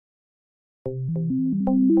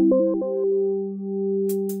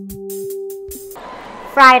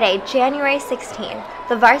Friday, January 16,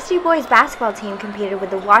 the Varsity boys basketball team competed with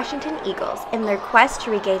the Washington Eagles in their quest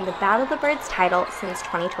to regain the Battle of the Birds title since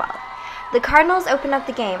 2012. The Cardinals opened up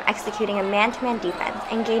the game executing a man-to-man defense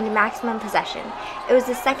and gained maximum possession. It was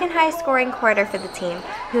the second highest scoring quarter for the team,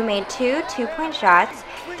 who made 2 two-point shots,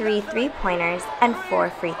 3 three-pointers, and 4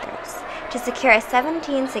 free throws to secure a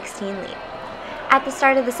 17-16 lead. At the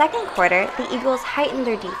start of the second quarter, the Eagles heightened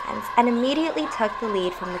their defense and immediately took the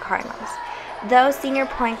lead from the Cardinals. Though senior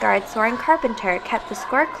point guard Soren Carpenter kept the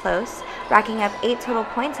score close, racking up 8 total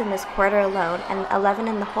points in this quarter alone and 11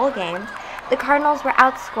 in the whole game, the Cardinals were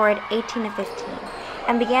outscored 18-15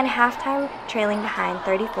 and began halftime trailing behind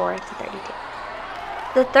 34-32.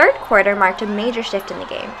 The third quarter marked a major shift in the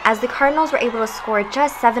game, as the Cardinals were able to score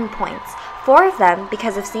just 7 points, 4 of them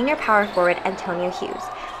because of senior power forward Antonio Hughes,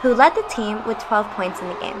 who led the team with 12 points in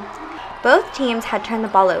the game. Both teams had turned the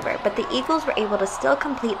ball over, but the Eagles were able to still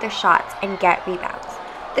complete their shots and get rebounds.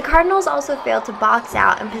 The Cardinals also failed to box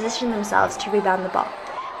out and position themselves to rebound the ball.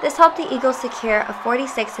 This helped the Eagles secure a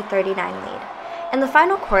 46-39 lead. In the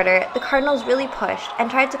final quarter, the Cardinals really pushed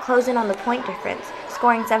and tried to close in on the point difference,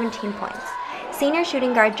 scoring 17 points. Senior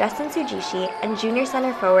shooting guard Justin Sujishi and junior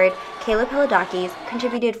center forward Caleb Pilodakis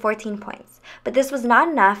contributed 14 points, but this was not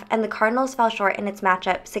enough and the Cardinals fell short in its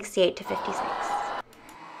matchup 68-56.